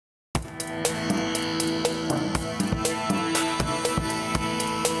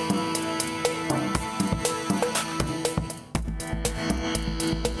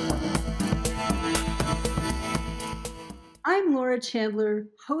Laura Chandler,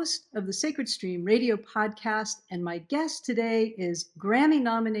 host of the Sacred Stream radio podcast, and my guest today is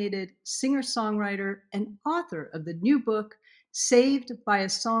Grammy-nominated singer-songwriter and author of the new book, Saved by a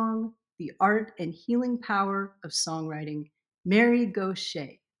Song, The Art and Healing Power of Songwriting, Mary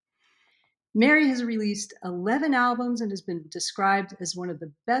Gauthier. Mary has released 11 albums and has been described as one of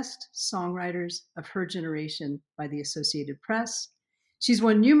the best songwriters of her generation by the Associated Press. She's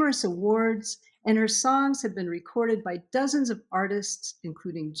won numerous awards, and her songs have been recorded by dozens of artists,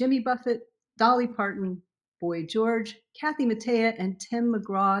 including Jimmy Buffett, Dolly Parton, Boy George, Kathy Mattea, and Tim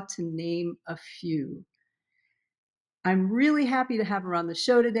McGraw, to name a few. I'm really happy to have her on the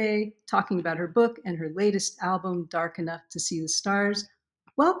show today, talking about her book and her latest album, Dark Enough to See the Stars.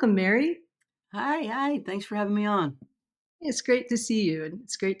 Welcome, Mary. Hi. Thanks for having me on. It's great to see you, and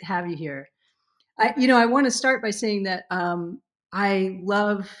it's great to have you here. I want to start by saying that I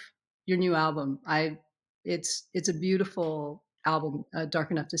love your new album. It's a beautiful album,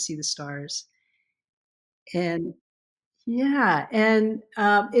 Dark Enough to See the Stars, and yeah, and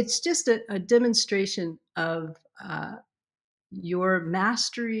it's just a demonstration of your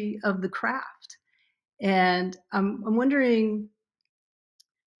mastery of the craft. And I'm wondering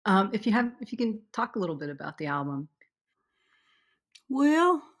if you can talk a little bit about the album.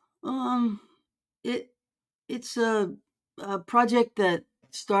 Well, it it's a project that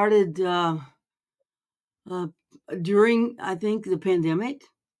started uh, during, I think, the pandemic.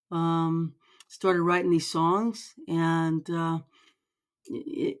 Started writing these songs, and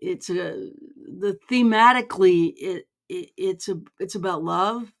it's the thematically it's about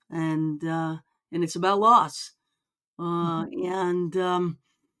love, and it's about loss, and I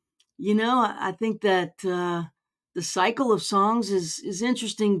think that the cycle of songs is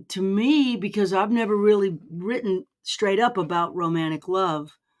interesting to me because I've never really written straight up about romantic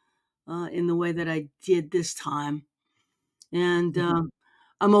love in the way that I did this time. And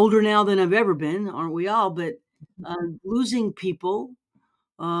I'm older now than I've ever been, aren't we all? But losing people,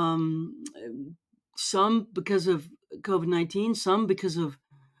 um, some because of COVID-19, some because of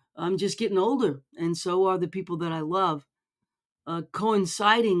I'm just getting older, and so are the people that I love.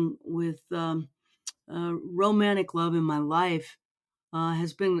 Coinciding with romantic love in my life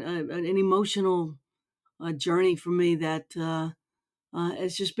has been an emotional journey for me that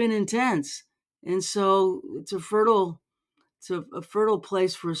it's just been intense, and so it's a fertile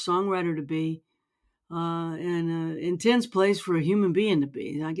place for a songwriter to be, and an intense place for a human being to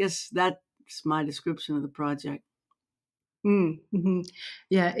be. I guess that's my description of the project. Mm-hmm.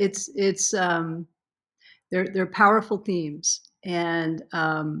 Yeah, it's they're powerful themes, and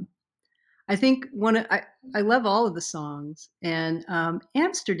I think I love all of the songs, and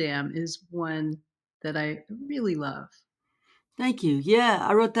Amsterdam is one that I really love. Thank you. Yeah,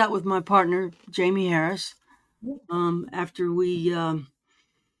 I wrote that with my partner Jamie Harris. After we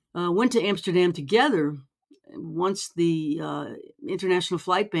went to Amsterdam together, once the international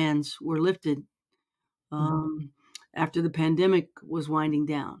flight bans were lifted, um, after the pandemic was winding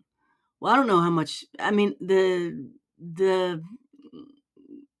down. Well, I don't know how much. I mean, the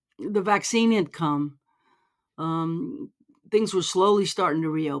vaccine had come. Um, Things were slowly starting to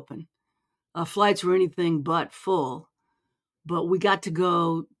reopen. Flights were anything but full, but we got to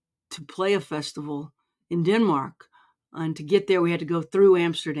go to play a festival in Denmark, and to get there, we had to go through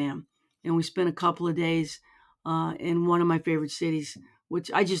Amsterdam, and we spent a couple of days in one of my favorite cities, which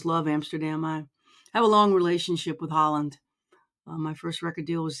I just love Amsterdam. I have a long relationship with Holland. My first record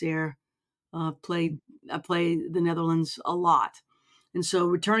deal was there. I play the Netherlands a lot. And so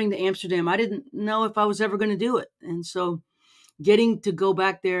returning to Amsterdam, I didn't know if I was ever going to do it. And so getting to go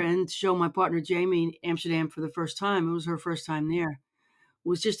back there and show my partner Jamie Amsterdam for the first time, it was her first time there,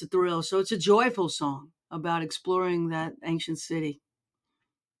 was just a thrill. So it's a joyful song about exploring that ancient city.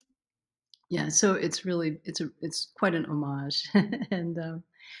 Yeah, so it's quite an homage, and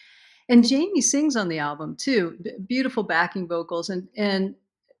Jamie sings on the album too. Beautiful backing vocals, and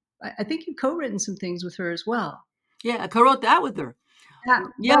I think you co-written some things with her as well. Yeah, I co-wrote that with her.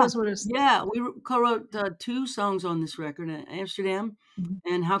 That Yeah, was what it was. yeah, we co-wrote two songs on this record, Amsterdam Mhm.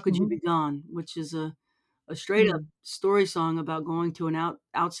 and How Could You Mhm. Be Gone, which is a straight up Mm. story song about going to an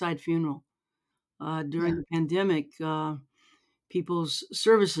outside funeral. During Yeah. the pandemic, people's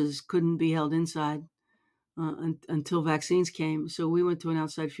services couldn't be held inside until vaccines came. So we went to an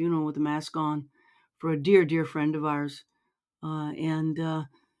outside funeral with a mask on for a dear, dear friend of ours. And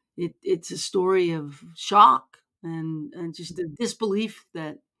it's a story of shock and just the disbelief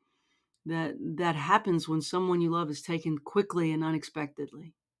that happens when someone you love is taken quickly and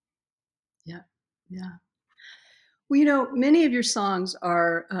unexpectedly. Yeah. Yeah. Well, many of your songs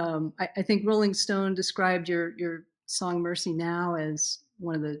are. I think Rolling Stone described your song Mercy Now as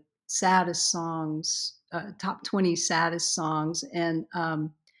one of the saddest songs, top 20 saddest songs. And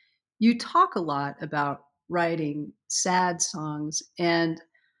you talk a lot about writing sad songs and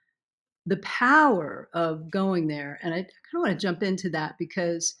the power of going there. And I kind of want to jump into that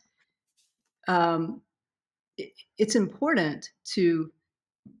because um, it's important to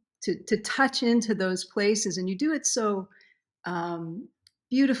touch into those places, and you do it so um,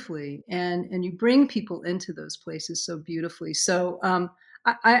 beautifully, and you bring people into those places so beautifully. So I'm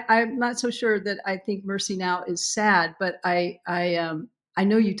not so sure that I think Mercy Now is sad, but I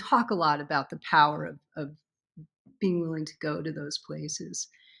know you talk a lot about the power of being willing to go to those places.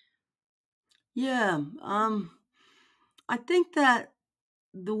 Yeah. I think that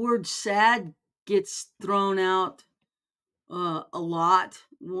the word sad gets thrown out a lot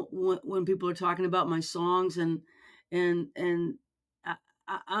when people are talking about my songs, and I'm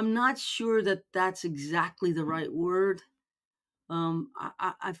not sure that that's exactly the right word.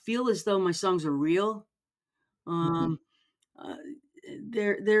 I feel as though my songs are real. Mhm, Um, uh,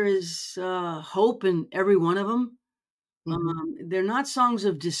 there is hope in every one of them. mhm, They're not songs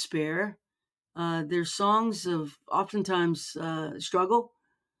of despair. They're songs of oftentimes struggle.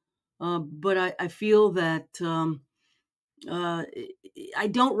 But I feel that uh, I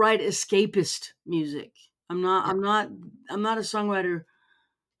don't write escapist music. I'm not. yeah, I'm not. I'm not a songwriter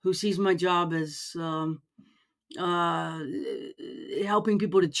who sees my job as uh, helping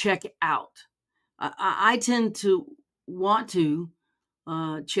people to check out. I tend to want to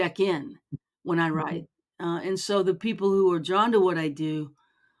check in when I mhm, write, and so the people who are drawn to what I do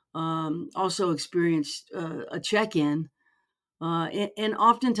also experience a check in, and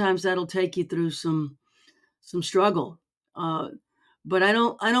oftentimes that'll take you through some struggle. Uh, but I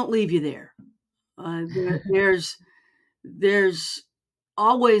don't leave you there. Uh, there there's there's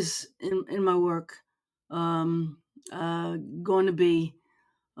always in my work um, going to be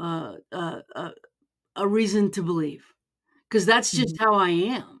uh, uh, uh, a reason to believe, because that's just mhm, how I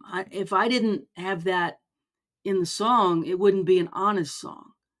am. If I didn't have that in the song, it wouldn't be an honest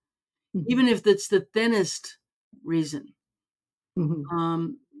song, mhm, even if it's the thinnest reason. mhm,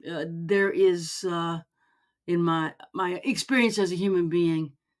 Um, there is in my experience as a human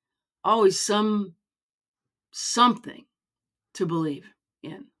being always something to believe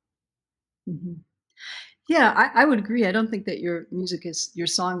in. mhm. Yeah, I would agree. I don't think that your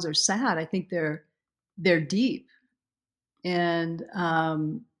songs are sad. I think they're deep, and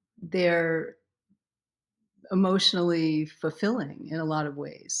they're emotionally fulfilling in a lot of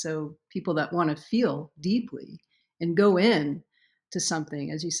ways. So people that want to feel deeply and go in to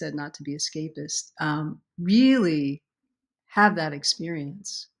something, as you said, not to be escapist, really have that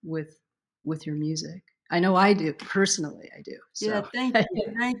experience with your music. I know I do personally. I do. Yeah, So thank you,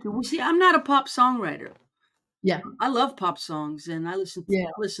 thank you. Well, see, I'm not a pop songwriter. yeah, I love pop songs and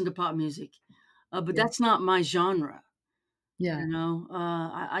yeah, I listen to pop music, but yeah, that's not my genre. yeah. You know,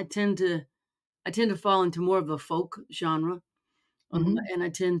 I tend to fall into more of the folk genre, Hmm. and I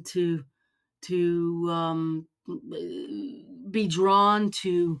tend to be drawn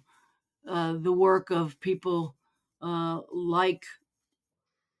to the work of people like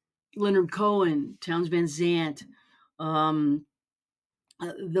Leonard Cohen, Townes Van Zandt, um,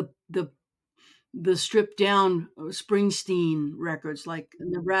 the stripped down Springsteen records like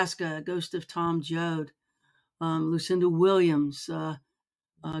Nebraska, Ghost of Tom Joad, Lucinda Williams,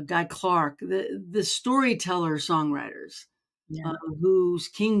 Guy Clark, the storyteller songwriters uh, Yeah. whose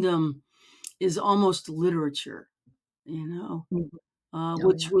kingdom is almost literature, Mhm. Oh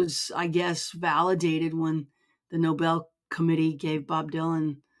which yeah. was, I guess, validated when the Nobel Committee gave Bob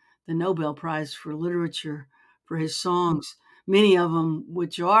Dylan the Nobel Prize for Literature for his songs, many of them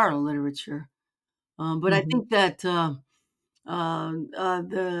which are literature. But I Hmm. think that the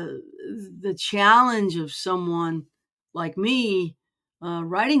challenge of someone like me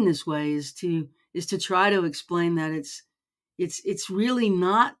writing this way is to try to explain that it's really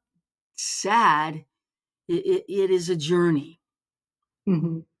not sad. It is a journey,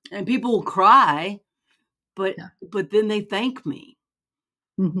 Hmm. and people will cry, but Yeah. then they thank me.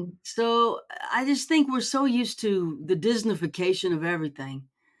 Hmm. So I just think we're so used to the Disneyfication of everything,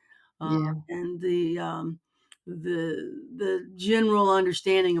 Yeah. and the general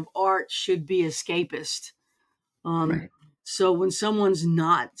understanding of art should be escapist. Um, Right. so when someone's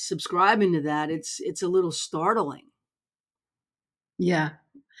not subscribing to that, it's a little startling. Yeah.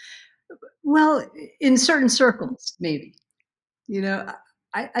 Well, in certain circles, maybe. You know,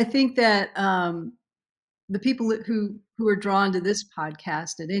 I think that the people who are drawn to this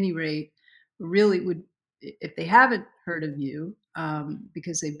podcast, at any rate, really would, if they haven't heard of you,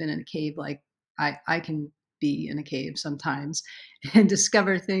 because they've been in a cave like I can. be in a cave sometimes and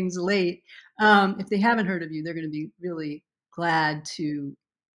discover things late. If they haven't heard of you, they're going to be really glad to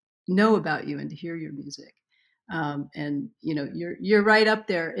know about you and to hear your music. And you're right up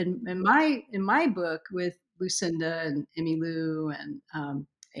there in my book with Lucinda and Emmylou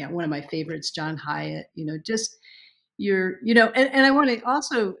and one of my favorites, John Hyatt. Just and I want to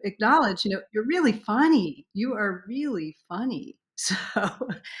also acknowledge, you're really funny. You are really funny. So,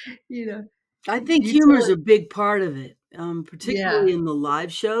 you know, I think you humor tell is it. a big part of it, particularly Yeah, in the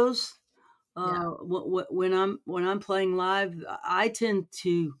live shows. yeah. When I'm playing live, I tend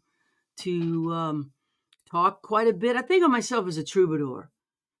to talk quite a bit. I think of myself as a troubadour,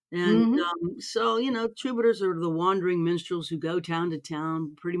 and Hmm. so troubadours are the wandering minstrels who go town to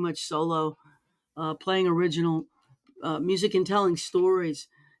town, pretty much solo, playing original music and telling stories.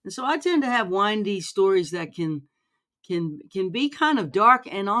 And so I tend to have windy stories that can be kind of dark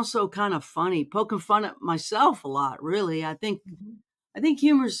and also kind of funny, poking fun at myself a lot. Really, I think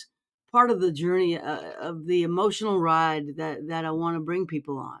humor's part of the journey of the emotional ride that I want to bring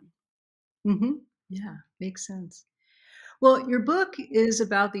people on. Hmm. Yeah, makes sense. Well, your book is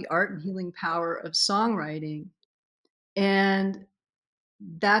about the art and healing power of songwriting, and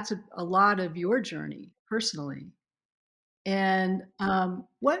that's a lot of your journey personally. And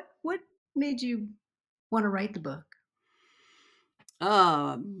what made you want to write the book?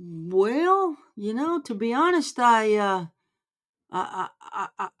 Well, to be honest, I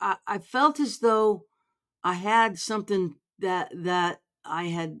felt as though I had something that I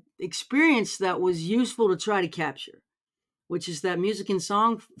had experienced that was useful to try to capture, which is that music and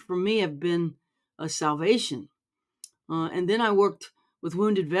song for me have been a salvation. And then I worked with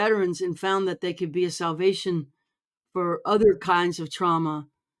wounded veterans and found that they could be a salvation for other kinds of trauma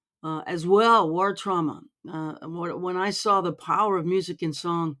as well, war trauma. When I saw the power of music and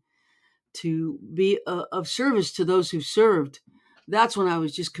song to be of service to those who served, that's when I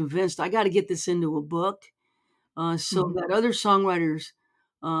was just convinced I got to get this into a book so Hmm. that other songwriters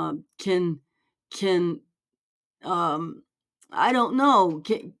can um, I don't know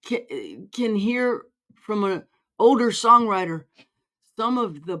can hear from an older songwriter some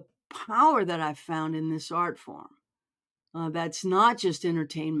of the power that I found in this art form. That's not just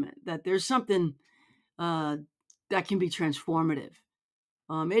entertainment. That there's something uh, that can be transformative.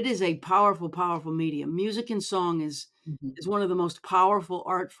 It is a powerful, powerful medium. Music and song Hmm. is one of the most powerful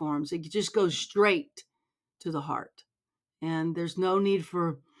art forms. It just goes straight to the heart, and there's no need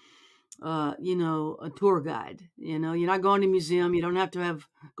for a tour guide. You're not going to a museum. You don't have to have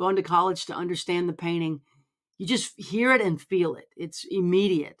gone to college to understand the painting. You just hear it and feel it. It's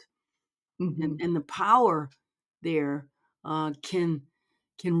immediate, and, Hmm. and the power there can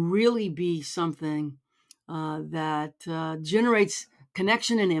really be something that generates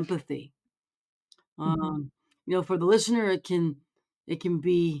connection and empathy. Hmm. Um, for the listener, it can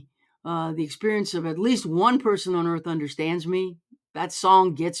be the experience of at least one person on earth understands me. That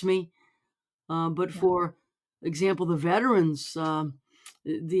song gets me. But Yeah. for example, the veterans,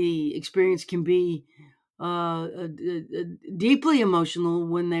 the experience can be deeply emotional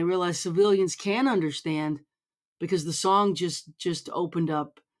when they realize civilians can understand because the song just opened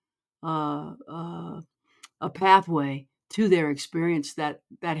up uh, uh, a pathway to their experience that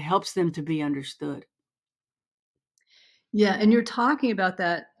helps them to be understood. Yeah, and you're talking about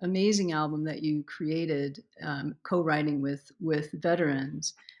that amazing album that you created, co-writing with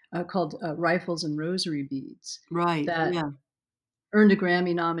veterans, called "Rifles and Rosary Beads," Right? that Yeah. earned a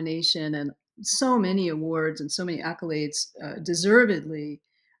Grammy nomination and so many awards and so many accolades, deservedly.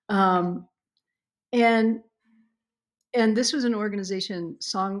 Um, and and this was an organization,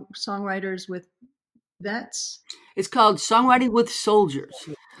 songwriters with vets, It's called Songwriting with Soldiers.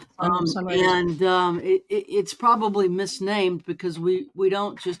 songwriters. And it's probably misnamed because we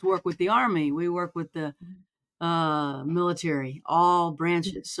don't just work with the Army, we work with the military, all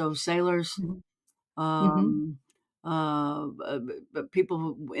branches. So sailors, Mhm. Mhm. um,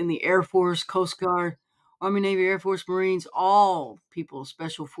 people in the Air Force, Coast Guard, Army, Navy, Air Force, Marines, all people,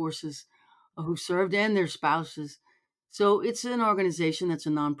 special forces who served and their spouses. So it's an organization that's a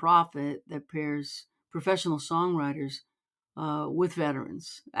nonprofit that pairs professional songwriters with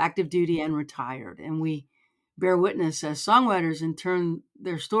veterans, active duty and retired. And we bear witness as songwriters and turn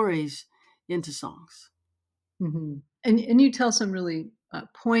their stories into songs. Mhm. And you tell some really,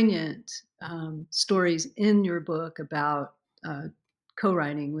 poignant, stories in your book about,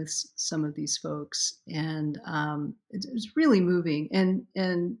 co-writing with some of these folks, and, it's really moving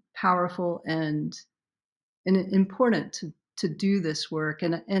and powerful and important to do this work,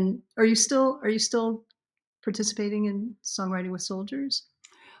 and are you still participating in Songwriting with Soldiers?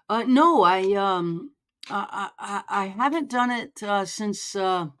 No, I haven't done it since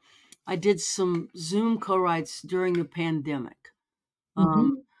I did some Zoom co-writes during the pandemic. Um,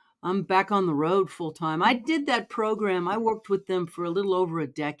 Hmm. I'm back on the road full time. I did that program. I worked with them for a little over a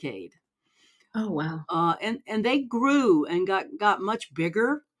decade, Oh, wow. and they grew and got much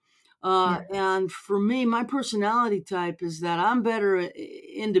bigger. Yeah. And for me, my personality type is that I'm better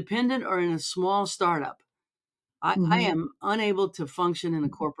independent or in a small startup. I Hmm. am unable to function in a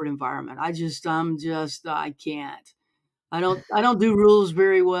corporate environment. I can't. I don't do rules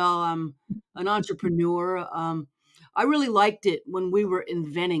very well. I'm an entrepreneur. I really liked it when we were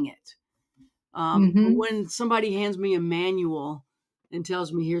inventing it. Hmm. When somebody hands me a manual and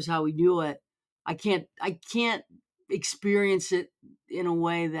tells me here's how we do it, I can't experience it in a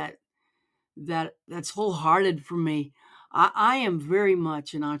way that's wholehearted for me. I am very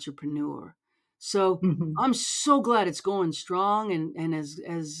much an entrepreneur. So Hmm. I'm so glad it's going strong and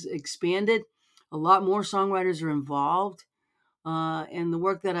has expanded. A lot more songwriters are involved. And the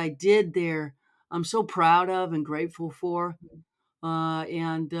work that I did there, I'm so proud of and grateful for.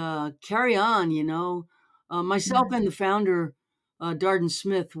 And carry on, myself Yeah. and the founder, Darden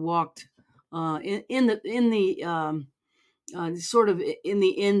Smith, walked in the sort of in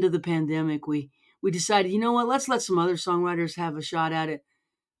the end of the pandemic. We decided, you know what, let's let some other songwriters have a shot at it.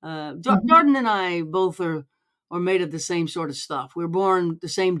 Hmm. Darden and I both are made of the same sort of stuff. We were born the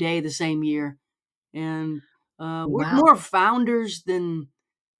same day, the same year, and we're Wow. more founders than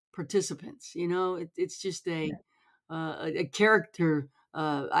participants. It's just Yeah. a character,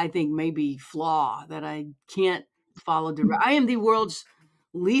 I think, maybe flaw that I can't follow direct. I am the world's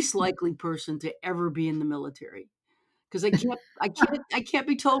least likely person to ever be in the military because I can't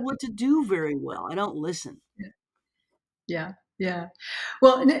be told what to do very well. I don't listen. Yeah. Yeah.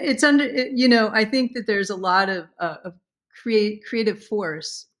 Well, and it's I think that there's a lot of creative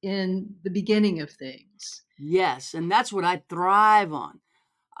force in the beginning of things. Yes, and that's what I thrive on.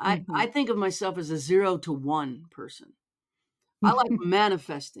 I Hmm. think of myself as a 0 to 1 person. I like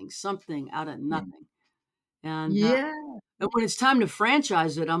manifesting something out of nothing, and Yeah. when it's time to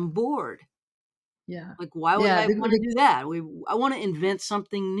franchise it, I'm bored. Yeah. Like, why would Yeah. I wanna do that? I wanna invent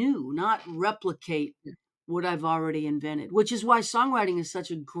something new, not replicate what I've already invented, which is why songwriting is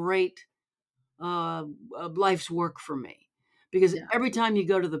such a great, uh, life's work for me, because Yeah. every time you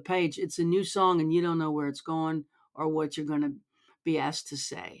go to the page, it's a new song and you don't know where it's going or what you're gonna be asked to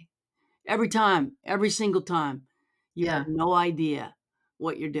say. Every time, every single time, you have Yeah. no idea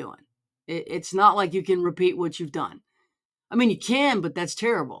what you're doing. It's not like you can repeat what you've done. I mean, you can, but that's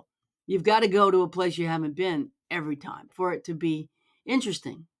terrible. You've got to go to a place you haven't been every time for it to be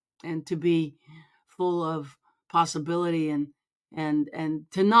interesting and to be full of possibility and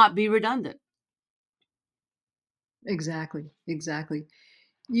to not be redundant. Exactly. Exactly.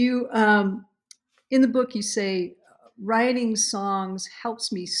 You in the book you say writing songs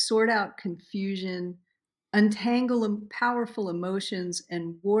helps me sort out confusion, untangle powerful emotions,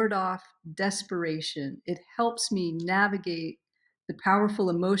 and ward off desperation. It helps me navigate the powerful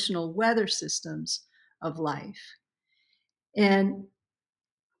emotional weather systems of life. And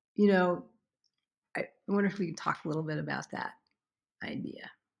you know, I wonder if we can talk a little bit about that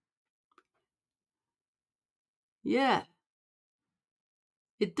idea. Yeah,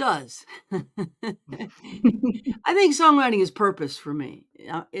 it does. I think songwriting is purpose for me.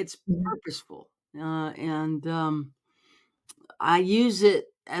 It's Mhm. purposeful, and I use it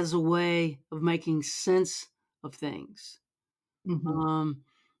as a way of making sense of things. Mhm. Um,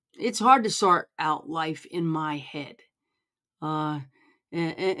 it's hard to sort out life in my head, uh,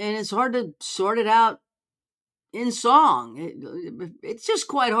 and it's hard to sort it out in song. It's just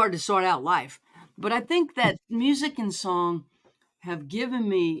quite hard to sort out life. But I think that music and song have given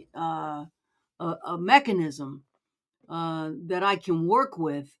me a mechanism that I can work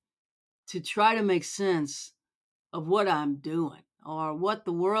with to try to make sense of what I'm doing or what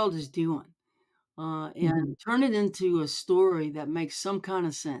the world is doing, and Mhm. turn it into a story that makes some kind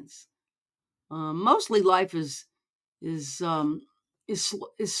of sense. Mostly, life is um,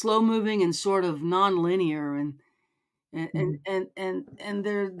 is slow moving and sort of non-linear, Mhm. and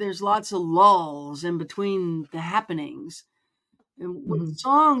there's lots of lulls in between the happenings. And with Mhm.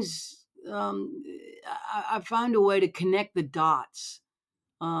 songs, I find a way to connect the dots,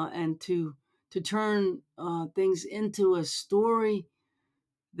 and to turn things into a story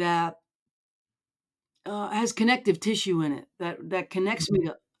that has connective tissue in it that connects Mhm. me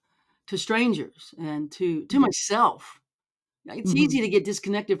to strangers and to Mhm. myself. It's easy Mhm. to get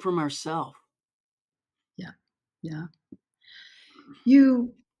disconnected from ourself. Yeah. Yeah.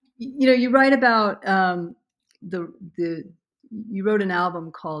 You you write about the you wrote an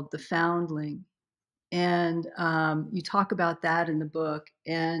album called The Foundling, and you talk about that in the book.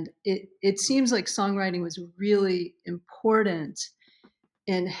 And it seems like songwriting was really important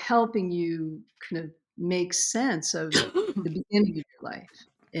in helping you kind of make sense of the beginning of your life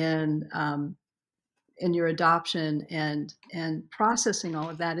and your adoption and processing all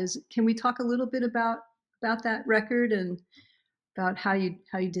of that. Is can we talk a little bit about that record and about how you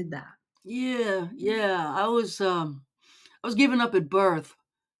did that? Yeah, yeah. I was given up at birth,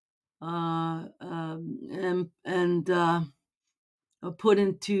 and put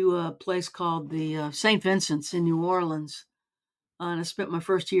into a place called the St. Vincent's in New Orleans. And I spent my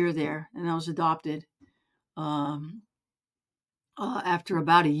first year there, and I was adopted um, after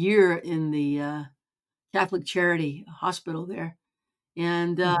about a year in the Catholic Charity Hospital there,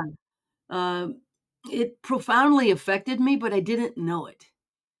 and Mhm, uh, it profoundly affected me, but I didn't know it.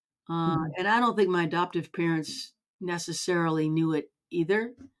 mhm, And I don't think my adoptive parents necessarily knew it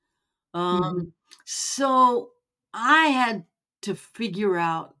either. Um, mhm, so I had to figure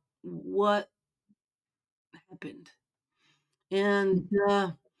out what happened. And, mhm,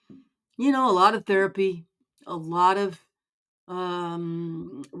 a lot of therapy, a lot of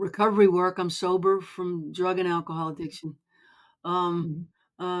recovery work. I'm sober from drug and alcohol addiction. Um, mhm,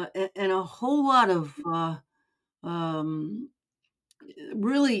 and a whole lot of um,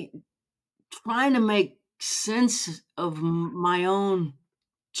 really trying to make sense of my own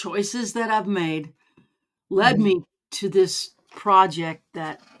choices that I've made led mhm, me to this project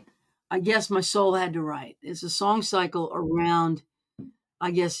that I guess my soul had to write. It's a song cycle around,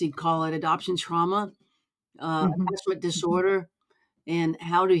 I guess you'd call it adoption trauma, mhm, attachment mhm. disorder, and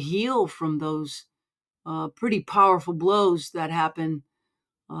how to heal from those pretty powerful blows that happen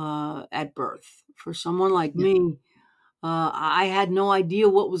at birth. For someone like Yeah. me, I had no idea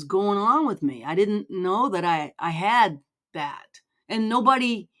what was going on with me. I didn't know that I had that. And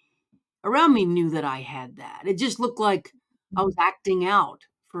nobody around me knew that I had that. It just looked like I was Mhm, acting out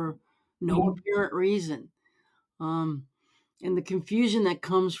for no mhm, apparent reason. Um, and the confusion that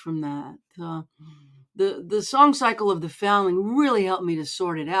comes from that. The song cycle of the foundling really helped me to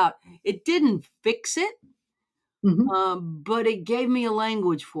sort it out. It didn't fix it, mhm, but it gave me a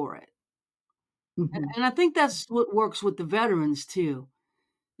language for it. mhm. And I think that's what works with the veterans too.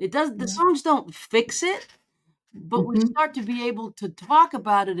 It does the Yeah. songs don't fix it, but we Mhm, start to be able to talk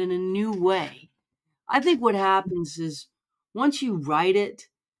about it in a new way. I think what happens is once you write it,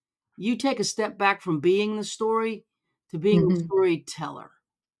 you take a step back from being the story to being the mhm, storyteller.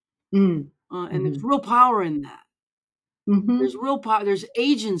 mm, And there's mhm, real power in that. There's mhm. real power, there's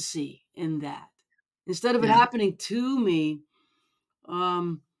agency in that. Instead of it Yeah. happening to me,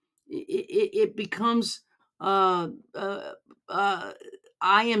 it becomes uh, uh, uh,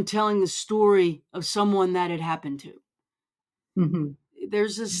 I am telling the story of someone that it happened to. Mhm.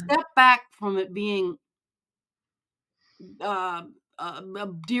 There's a Yeah. step back from it being uh, a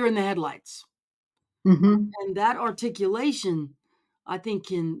deer in the headlights, Mhm. and that articulation, I think,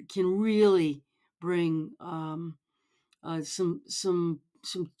 can really bring some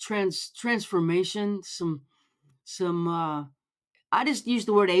transformation, some. I just use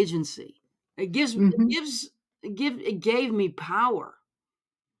the word agency. Mhm. It gave me power.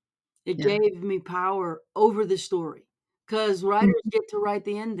 It Yeah. gave me power over the story because writers Mhm. get to write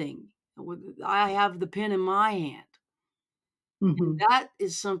the ending. I have the pen in my hand, and Mhm. that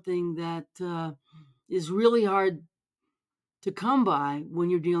is something that is really hard to come by when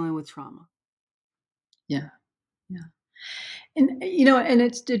you're dealing with trauma. Yeah. Yeah. And, and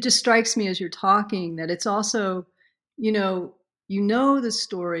it just strikes me as you're talking that it's also, you know the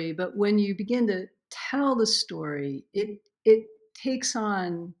story, but when you begin to tell the story, it takes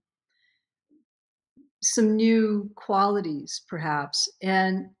on some new qualities perhaps,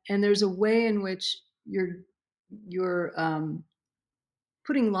 and there's a way in which you're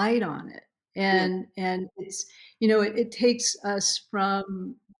putting light on it, Yeah, and it's it takes us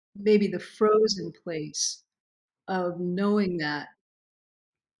from maybe the frozen place of knowing that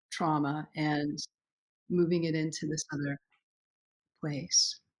trauma and moving it into this other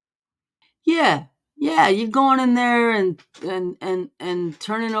place. yeah, yeah. You're going in there and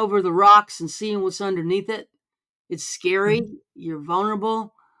turning over the rocks and seeing what's underneath it. It's scary. Mhm, You're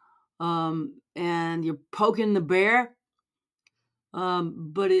vulnerable, and you're poking the bear.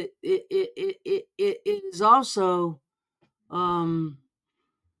 But it is also, um,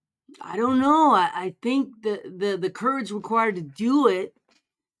 I don't know. I think the courage required to do it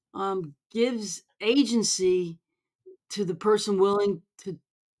gives agency to the person willing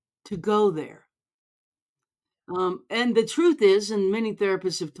to go there. And the truth is, and many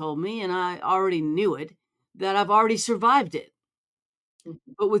therapists have told me, and I already knew it, that I've already survived it.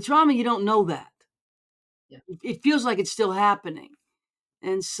 mhm, But with trauma, you don't know that. Yeah. It feels like it's still happening.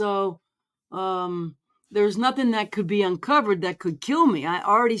 And so, there's nothing that could be uncovered that could kill me. I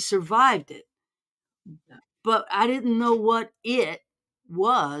already survived it, Yeah. but I didn't know what it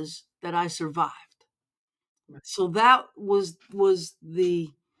was that I survived. Right. So that was the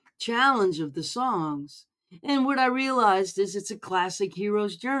challenge of the songs. And what I realized is it's a classic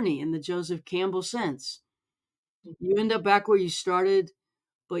hero's journey in the Joseph Campbell sense. You end up back where you started,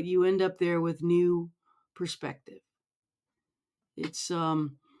 but you end up there with new perspective. It's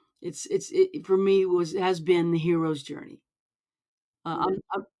it for me was has been the hero's journey. Yeah.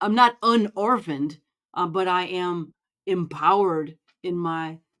 I'm not unorphaned, but I am empowered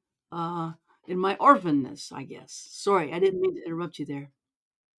uh, in my orphanness, I guess. Sorry, I didn't mean to interrupt you there.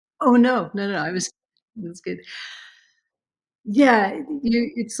 Oh, no, no, no, I was that's good. Yeah,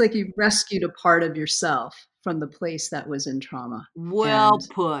 it's like you rescued a part of yourself from the place that was in trauma, and Well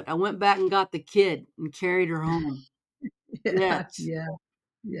put. I went back and got the kid and carried her home. yeah, Yes. yeah,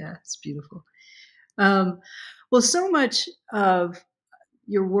 yeah, it's beautiful. Um, well, so much of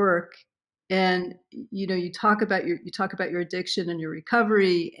your work and, you talk about your addiction and your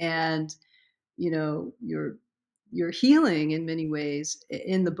recovery and, your healing in many ways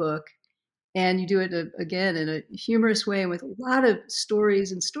in the book, and you do it, again, in a humorous way and with a lot of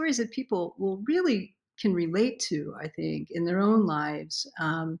stories and stories that people will really can relate to, I think, in their own lives,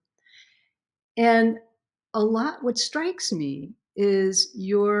 and what strikes me is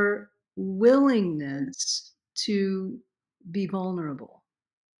your willingness to be vulnerable.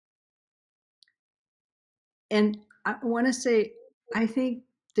 And I wanna say, I think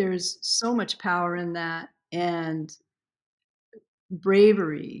there's so much power in that and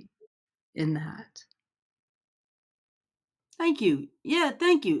bravery in that. Thank you. Yeah,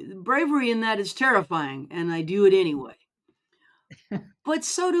 thank you. The bravery in that is terrifying, and I do it anyway. But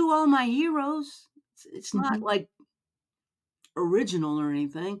so do all my heroes. It's not Mhm, like original or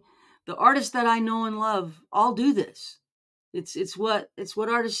anything. The artists that I know and love all do this. It's what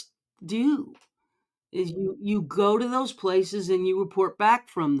artists do. Is you go to those places and you report back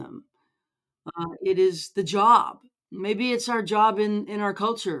from them. It is the job. Maybe it's our job in our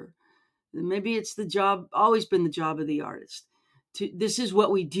culture. Maybe it's the job always been the job of the artist. This is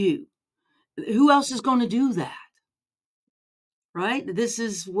what we do. Who else is going to do that, right? This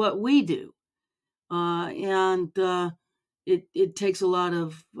is what we do, and it takes a lot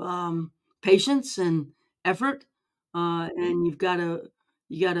of patience and effort, and you gotta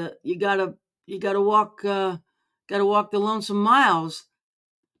walk the lonesome miles,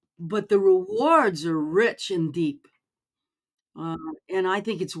 but the rewards are rich and deep, uh, and I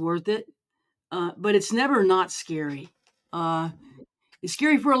think it's worth it. But it's never not scary. Uh, it's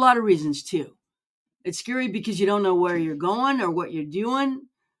scary for a lot of reasons too. It's scary because you don't know where you're going or what you're doing,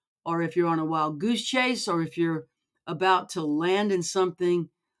 or if you're on a wild goose chase, or if you're about to land in something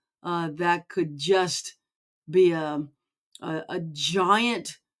that could just be a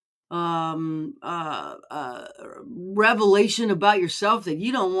giant revelation about yourself that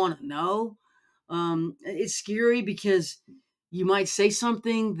you don't want to know. It's scary because you might say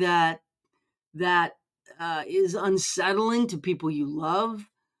something that is unsettling to people you love,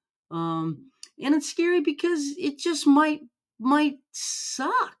 and it's scary because it just might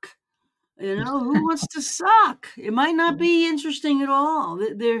suck. Who wants to suck? It might not mhm, be interesting at all.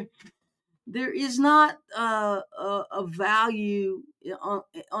 There is not a value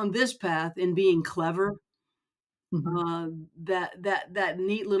on this path in being clever. mhm. That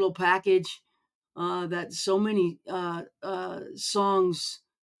neat little package that so many songs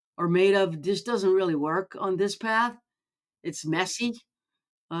are made of just doesn't really work on this path. It's messy,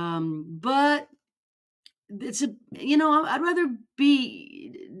 but I'd rather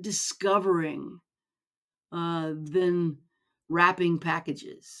be discovering than wrapping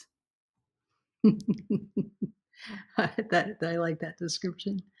packages. I like that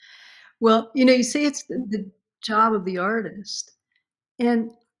description. Well, you say it's the job of the artist,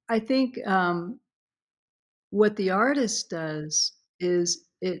 and I think, what the artist does is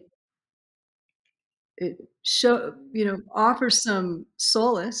it offers some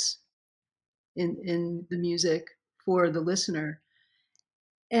solace in the music for the listener,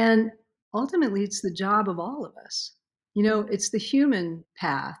 and ultimately, it's the job of all of us. It's the human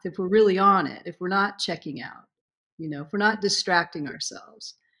path if we're really on it, if we're not checking out, if we're not distracting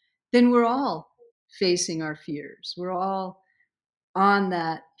ourselves, then we're all facing our fears. We're all on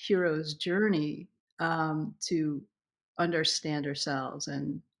that hero's journey, to understand ourselves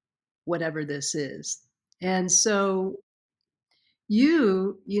and whatever this is. And so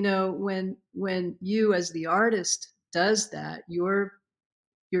when you as the artist does that, you're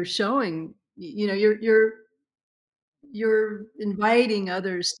showing you're inviting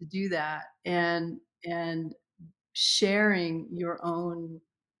others to do that, and sharing your own,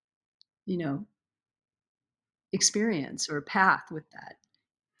 you know, experience or path with that.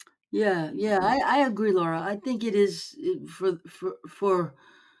 Yeah, yeah, I agree, Laura. I think it is for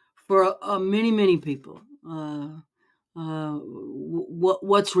many many people.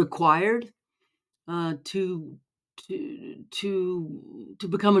 What's required to to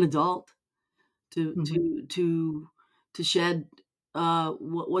become an adult, to Mhm. to to to shed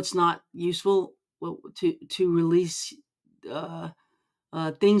what's not useful, to release uh,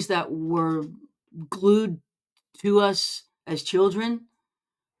 things that were glued to us as children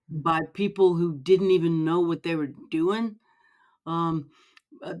Mhm. by people who didn't even know what they were doing. Um,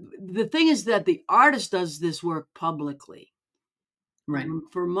 the thing is that the artist does this work publicly. Right.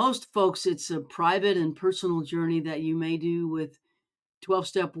 For most folks, it's a private and personal journey that you may do with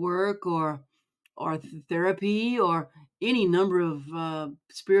 12-step work or therapy or any number of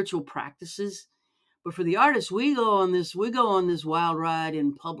spiritual practices. But for the artist, we go on this wild ride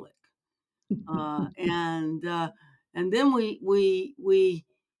in public, uh, and uh, and then we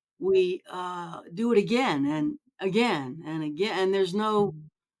do it again and again and again, and there's no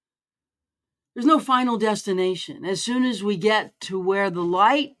final destination. As soon as we get to where the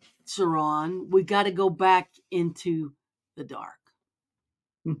lights are on, we got to go back into the dark.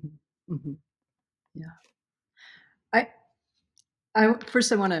 Mhm. Mhm. Yeah. I I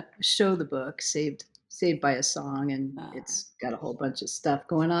first I wanna show the book, Saved by a Song, and Uh, it's got a whole bunch of stuff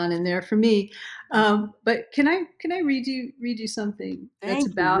going on in there for me. But can I read you something that's Thank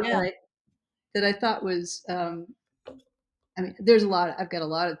you. about Yeah. that I thought was, I mean, there's a lot I've got a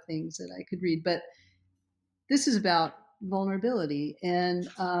lot of things that I could read, but this is about vulnerability, and,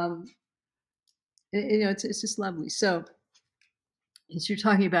 it's just lovely. So, as you're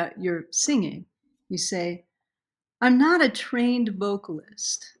talking about your singing, you say, "I'm not a trained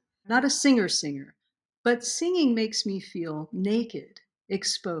vocalist, not a singer, but singing makes me feel naked,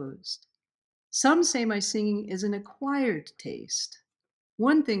 exposed. Some say my singing is an acquired taste.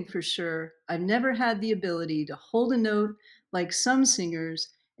 One thing for sure, I've never had the ability to hold a note like some singers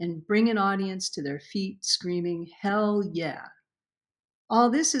and bring an audience to their feet screaming, 'Hell yeah.' All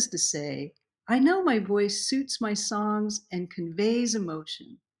this is to say, I know my voice suits my songs and conveys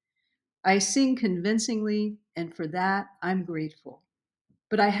emotion. I sing convincingly, and for that I'm grateful.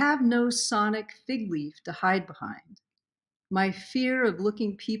 But I have no sonic fig leaf to hide behind. My fear of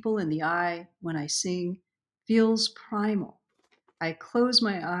looking people in the eye when I sing feels primal. I close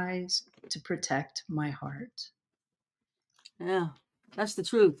my eyes to protect my heart." Yeah. That's the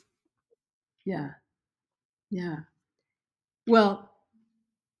truth. Yeah, yeah. Well,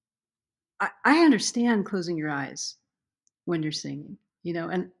 I understand closing your eyes when you're singing,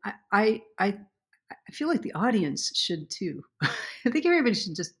 and I feel like the audience should too. I think everybody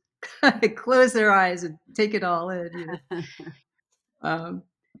should just close their eyes and take it all in. Um,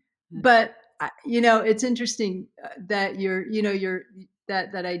 but it's interesting that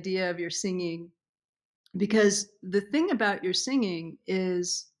that idea of your singing, because the thing about your singing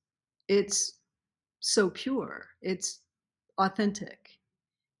is it's so pure, it's authentic,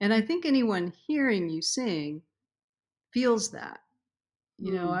 and I think anyone hearing you sing feels that.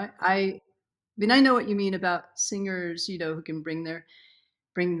 Mm. I mean, I know what you mean about singers, who can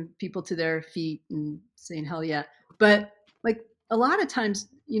bring people to their feet and saying "hell yeah," but like a lot of times,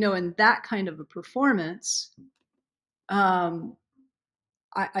 in that kind of a performance, um,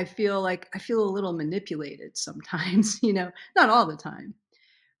 I feel a little manipulated sometimes. Not all the time,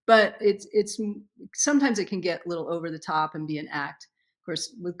 but sometimes it can get a little over the top and be an act. Of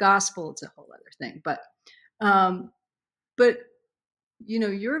course, with gospel, it's a whole other thing, um, but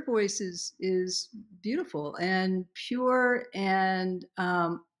your voice is beautiful and pure and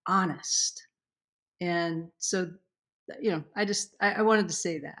honest, and so I wanted to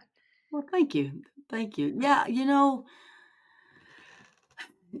say that. Well, thank you. Thank you. Yeah,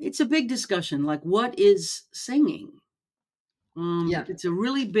 it's a big discussion. Like, what is singing? Yeah. It's a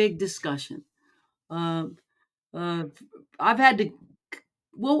really big discussion. Uh, uh, I've had to.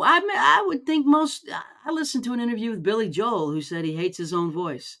 Well, I would think most. I listened to an interview with Billy Joel, who said he hates his own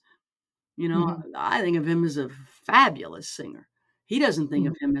voice. Hmm. I think of him as a fabulous singer. He doesn't think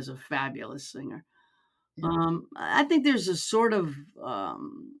Hmm. of him as a fabulous singer. Yeah. I think there's a sort of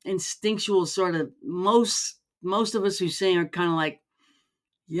instinctual sort of most of us who sing are kind of like,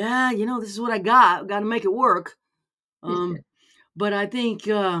 yeah, this is what I got to make it work. Um, but I think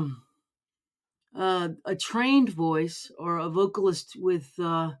a trained voice or a vocalist with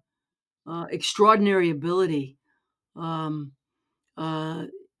extraordinary ability um, uh,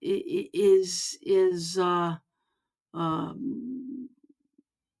 is um,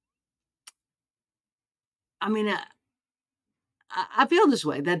 I mean, I feel this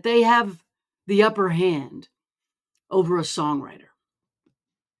way, that they have the upper hand over a songwriter,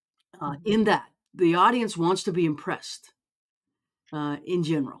 Mhm. in that the audience wants to be impressed, in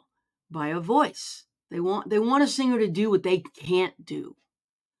general, by a voice. They want a singer to do what they can't do.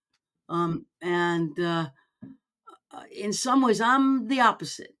 And in some ways, I'm the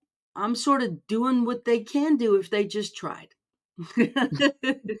opposite. I'm sort of doing what they can do if they just tried.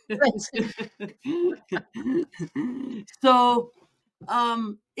 That's So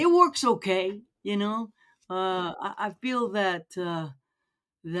it works okay, you know. I feel that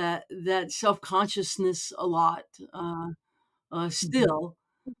self consciousness a lot, Mhm. still,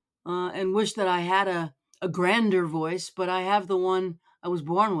 and wish that I had a grander voice, but I have the one I was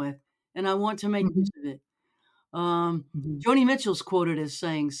born with, and I want to make use Mhm. of it. Um, Mhm. Joni Mitchell's quoted as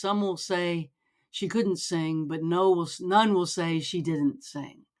saying, "Some will say she couldn't sing, but none will say she didn't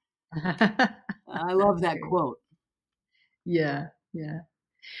sing." I love That's that great. quote. Yeah, yeah.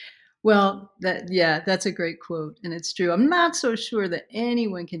 Well, that's a great quote, and it's true. I'm not so sure that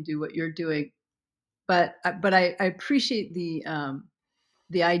anyone can do what you're doing, but I appreciate the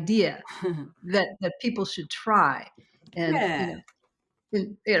idea that people should try, and, Yeah.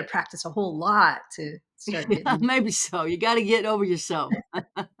 and they gotta practice a whole lot to start Yeah, getting. maybe so. You gotta get over yourself.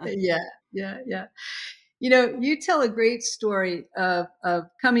 Yeah, yeah, yeah. You tell a great story of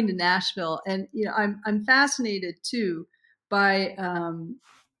coming to Nashville, and, I'm fascinated too by,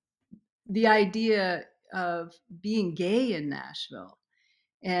 the idea of being gay in Nashville,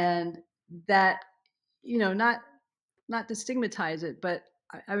 and that, not to stigmatize it, but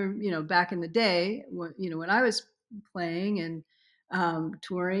back in the day when I was playing and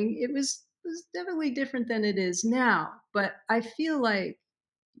touring, it was definitely different than it is now. But I feel like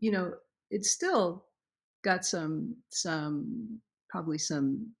you know it's still got some probably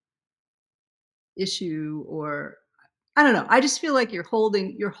some issue, or I don't know. I just feel like you're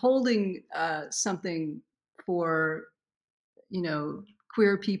holding something for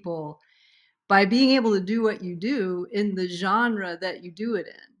queer people by being able to do what you do in the genre that you do it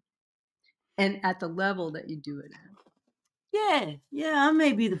in and at the level that you do it Yeah, yeah, I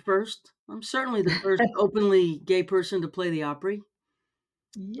may be the first. I'm certainly the first in. openly gay person to play the Opry.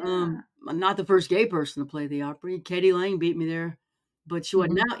 Yeah. I'm not the first gay person to play the Opry. Katie Lang beat me there, but she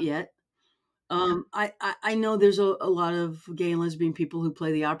wasn't Mhm. out yet. Yeah. I know there's a lot of gay and lesbian people who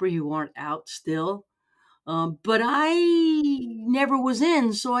play the Opry who aren't out still. But I never was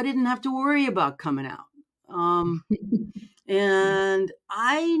in, so I didn't have to worry about coming out. Um, Yeah. and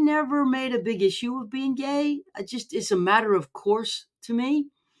I never made a big issue of being gay. It's a matter of course to me.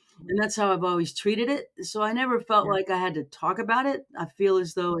 And that's how I've always treated it. So I never felt Yeah. like I had to talk about it. I feel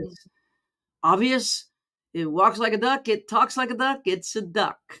as though Mhm. it's obvious. It walks like a duck, it talks like a duck, it's a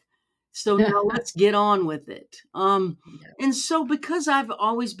duck. So now let's get on with it. Yeah. And so because I've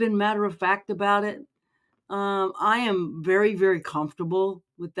always been matter of fact about it, I am very, very comfortable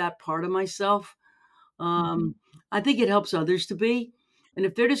with that part of myself. Mhm. Um, I think it helps others to be. And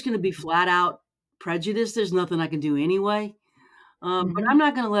if they're just going to be flat out prejudiced, there's nothing I can do anyway. But I'm Mhm.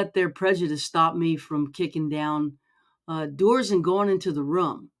 not going to let their prejudice stop me from kicking down doors and going into the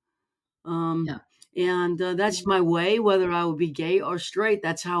room. Um, Yeah. and that's my way, whether I would be gay or straight.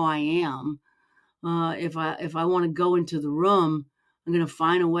 That's how I am. If I want to go into the room, I'm going to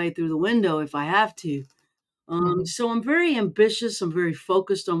find a way through the window if I have to. Mhm. So I'm very ambitious. I'm very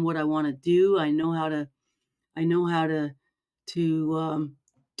focused on what I want to do. I know how to to um,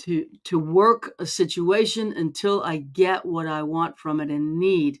 to work a situation until I get what I want from it and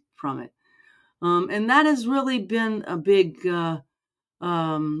need from it. And that has really been a big,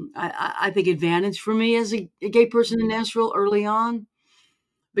 I think, advantage for me as a gay person in Mhm. Nashville early on,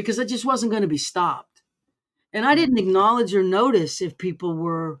 because I just wasn't going to be stopped, and I Yeah. didn't acknowledge or notice if people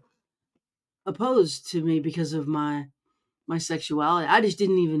were opposed to me because of my sexuality. I just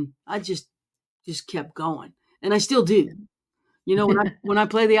didn't even. I just kept going, and I still do. You know, when I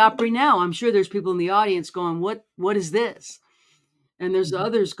play the Opry now, I'm sure there's people in the audience going, "What is this?" And there's Mhm.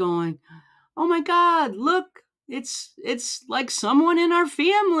 others going, "Oh my God, look, it's like someone in our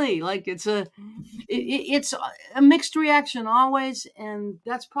family." Like it's a mixed reaction always, and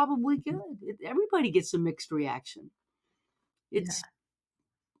that's probably Mhm. good. Everybody gets a mixed reaction. Yeah. It's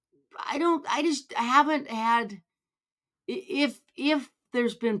I haven't had if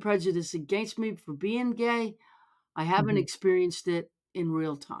there's been prejudice against me for being gay, I haven't Mhm. experienced it in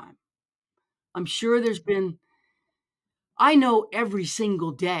real time. I'm sure there's been I know every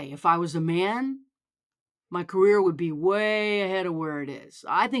single day if I was a man, my career would be way ahead of where it is.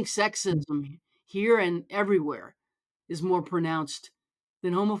 I think sexism here and everywhere is more pronounced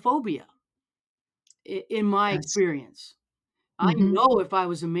than homophobia in my That's experience. I mhm. know if I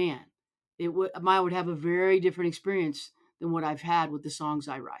was a man, I would have a very different experience than what I've had with the songs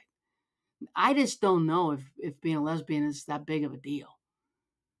I write. I just don't know if being a lesbian is that big of a deal.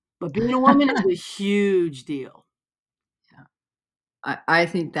 But being a woman is a huge deal. Yeah. I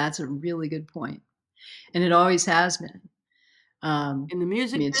think that's a really good point, and it always has been. In the I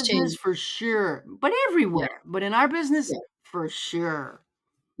music mean, it's business, changed. for sure, but Yeah, everywhere. But in our business, yeah, for sure.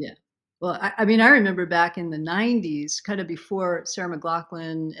 yeah. Well, I mean, I remember back in the '90s, kind of before Sarah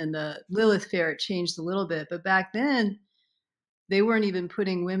McLachlan and the Lilith Fair, it changed a little bit, but back then, they weren't even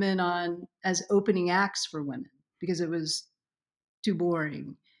putting women on as opening acts for women because it was too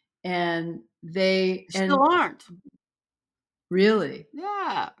boring, and they Still and aren't. really?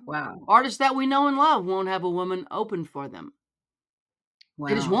 Yeah. Wow, Artists that we know and love won't have a woman open for them.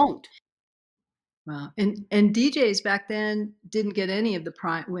 They just wow. won't. Wow, and DJs back then didn't get any of the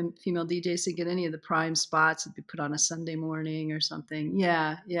prime when female DJs didn't get any of the prime spots that be put on a Sunday morning or something.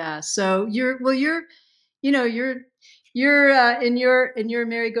 Yeah, yeah. So you're, you know, in your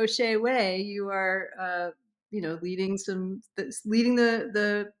Mary Gauthier way, you are, leading leading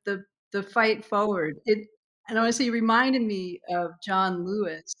the fight forward. And honestly, it reminded me of John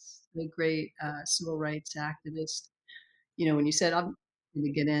Lewis, the great civil rights activist. You know, when you said, "I'm going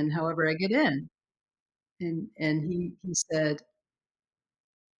to get in, however I get in." And he said,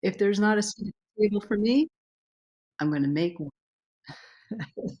 "If there's not a seat at the table for me, I'm gonna make one."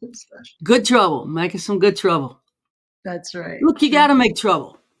 So, Good trouble, making some good trouble. that's right. Look, you Good gotta for make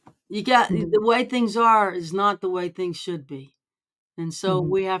trouble. You got mhm, the way things are is not the way things should be. And so mhm,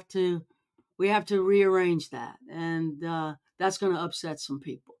 we have to rearrange that. And that's gonna upset some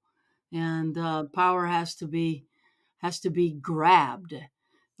people. And power has to be grabbed.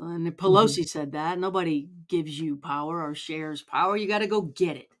 And mhm, Pelosi said that. Nobody gives you power or shares power. You gotta go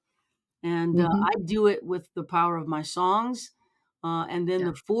get it. And mhm, I do it with the power of my songs, and then yeah,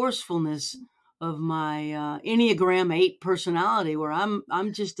 the forcefulness of my Enneagram 8 personality, where I'm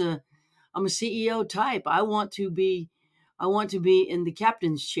a CEO type. I want to be in the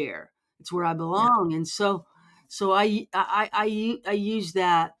captain's chair. It's where I yeah. belong, and so I use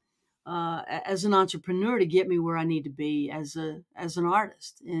that as an entrepreneur to get me where I need to be as an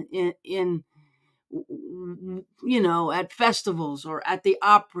artist at festivals or at the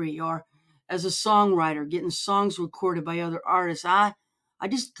Opry or as a songwriter, getting songs recorded by other artists. I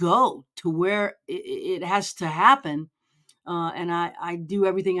just go to where it has to happen, and I do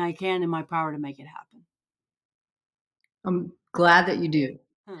everything I can in my power to make it happen. I'm glad that you do.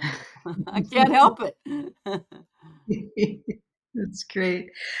 Huh. I can't help it. That's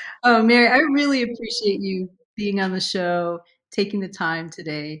great. Oh, Mary, I really appreciate you being on the show, taking the time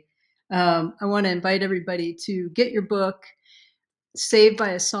today. I wanna invite everybody to get your book, Saved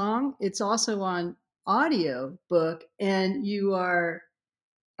by a Song. It's also on audio book, and you are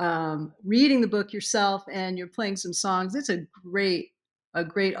reading the book yourself and you're playing some songs. It's a great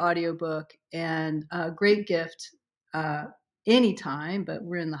audiobook and a great gift uh, anytime, but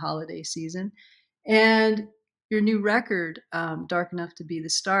we're in the holiday season. And your new record, Dark Enough to Be the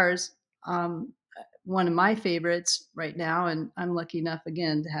Stars, one of my favorites right now. And I'm lucky enough,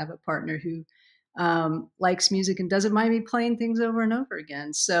 again, to have a partner who likes music and doesn't mind me playing things over and over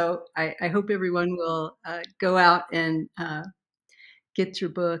again. So I hope everyone will go out and get your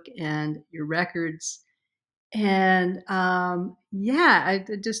book and your records. And yeah,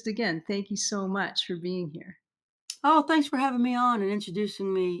 just again, thank you so much for being here. Oh, thanks for having me on and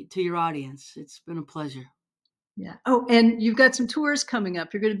introducing me to your audience. It's been a pleasure. Yeah. Oh, and you've got some tours coming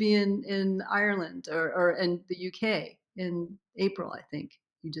up. You're going to be in Ireland or in the UK in April, I think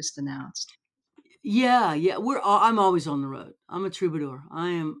you just announced. Yeah, yeah, I'm always on the road. I'm a troubadour. I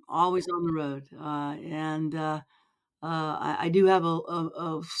am always on the road, and I do have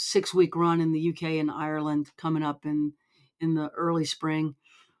a 6-week run in the UK and Ireland coming up in the early spring,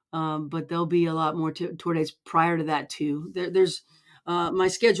 but there'll be a lot more tour dates prior to that too. There's my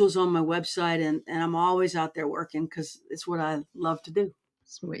schedule's on my website, and I'm always out there working because it's what I love to do.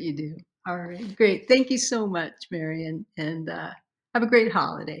 That's what you do. All right, great. Thank you so much, Mary, and have a great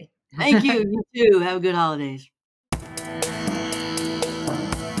holiday. Thank you. You too. Have a good holidays.